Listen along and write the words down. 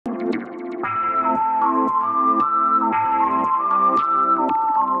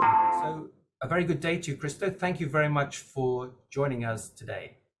A very good day to you, Christo. Thank you very much for joining us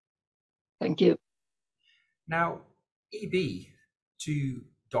today. Thank you. Now, EB to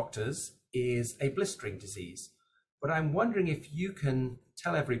doctors is a blistering disease, but I'm wondering if you can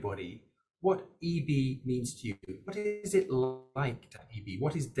tell everybody what EB means to you. What is it like to have EB?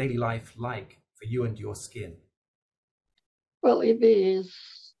 What is daily life like for you and your skin? Well, EB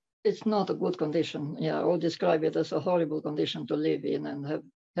it's not a good condition. Yeah, I would describe it as a horrible condition to live in and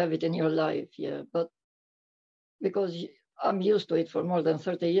have it in your life. Yeah, but because I'm used to it for more than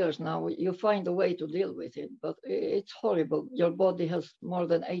 30 years now, you find a way to deal with it, but it's horrible. Your body has more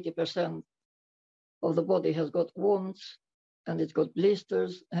than 80% of the body has got wounds, and it's got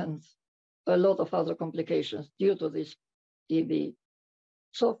blisters and a lot of other complications due to this EB.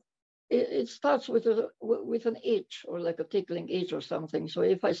 So it starts with an itch or like a tickling itch or something. So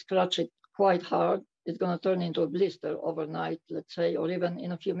if I scratch it quite hard, it's going to turn into a blister overnight, let's say, or even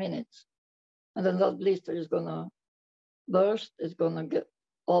in a few minutes. And then that blister is going to burst, it's going to get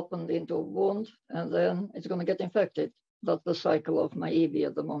opened into a wound, and then it's going to get infected. That's the cycle of my EB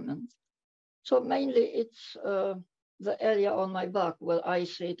at the moment. So mainly it's the area on my back where I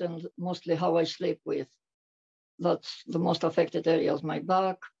sit and mostly how I sleep with. That's the most affected areas, my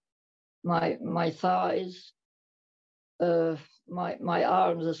back, my thighs, my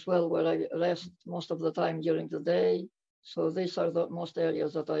arms as well, where I rest most of the time during the day. So these are the most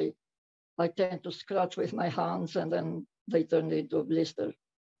areas that I tend to scratch with my hands, and then they turn into a blister.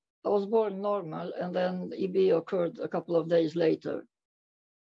 I was born normal, and then EB occurred a couple of days later.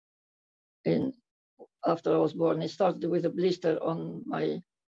 After I was born, it started with a blister on my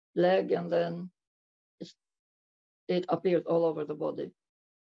leg, and then it appeared all over the body.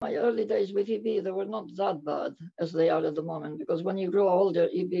 My early days with EB, they were not that bad as they are at the moment, because when you grow older,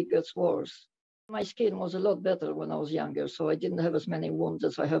 EB gets worse. My skin was a lot better when I was younger, so I didn't have as many wounds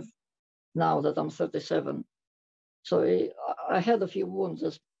as I have now that I'm 37. So I had a few wounds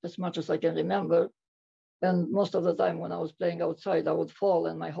as much as I can remember. And most of the time when I was playing outside, I would fall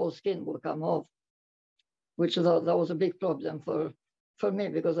and my whole skin would come off, which that was a big problem for me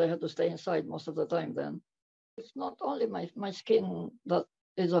because I had to stay inside most of the time then. It's not only my skin that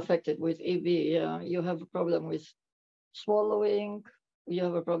is affected with EB. You have a problem with swallowing, you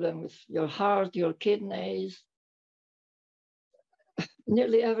have a problem with your heart, your kidneys.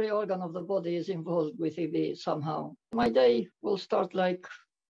 Nearly every organ of the body is involved with EB somehow. My day will start like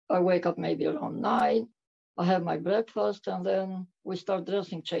I wake up maybe around 9, I have my breakfast, and then we start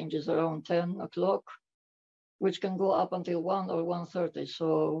dressing changes around 10 o'clock, which can go up until 1 or 1:30.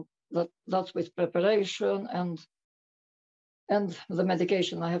 So that's with preparation and the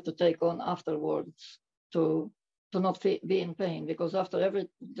medication I have to take on afterwards to not be in pain, because after every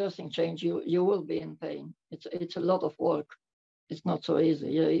dressing change, you will be in pain. It's a lot of work. It's not so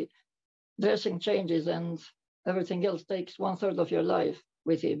easy. Dressing changes and everything else takes 1/3 of your life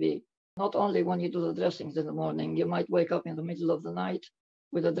with EB. Not only when you do the dressings in the morning, you might wake up in the middle of the night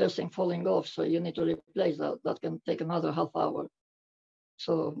with the dressing falling off, so you need to replace that. That can take another half hour.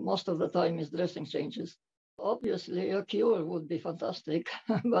 So most of the time is dressing changes. Obviously, a cure would be fantastic,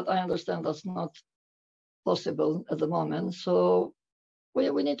 but I understand that's not possible at the moment. So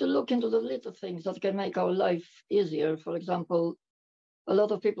we need to look into the little things that can make our life easier. For example, a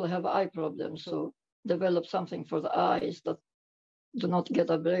lot of people have eye problems, so develop something for the eyes that do not get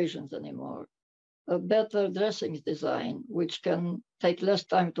abrasions anymore. A better dressings design, which can take less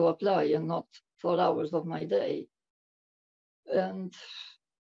time to apply and not 4 hours of my day. And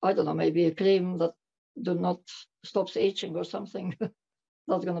I don't know, maybe a cream that do not stops itching or something.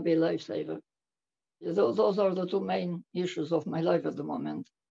 That's going to be a lifesaver. Those are the two main issues of my life at the moment.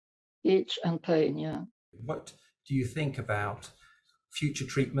 Itch and pain, yeah. What do you think about future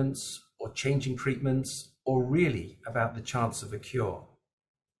treatments or changing treatments, or really about the chance of a cure?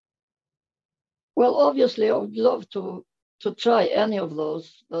 Well, obviously, I would love to try any of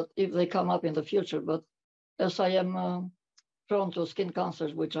those, that if they come up in the future. But as I am prone to skin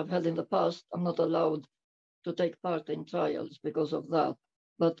cancers, which I've had in the past, I'm not allowed to take part in trials because of that.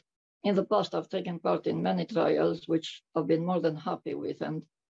 But in the past, I've taken part in many trials, which I've been more than happy with, and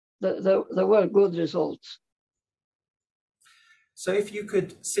there were good results. So if you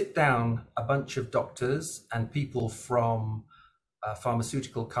could sit down a bunch of doctors and people from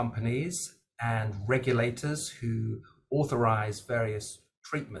pharmaceutical companies and regulators who authorize various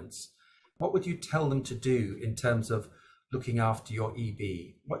treatments, what would you tell them to do in terms of looking after your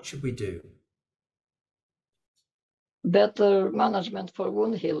EB? What should we do? Better management for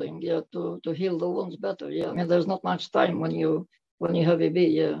wound healing, to heal the wounds better. I mean, there's not much time when you have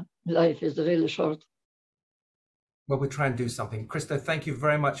EB. Life is really short. Well, we'll try and do something. Christo, thank you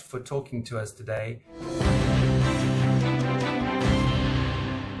very much for talking to us today.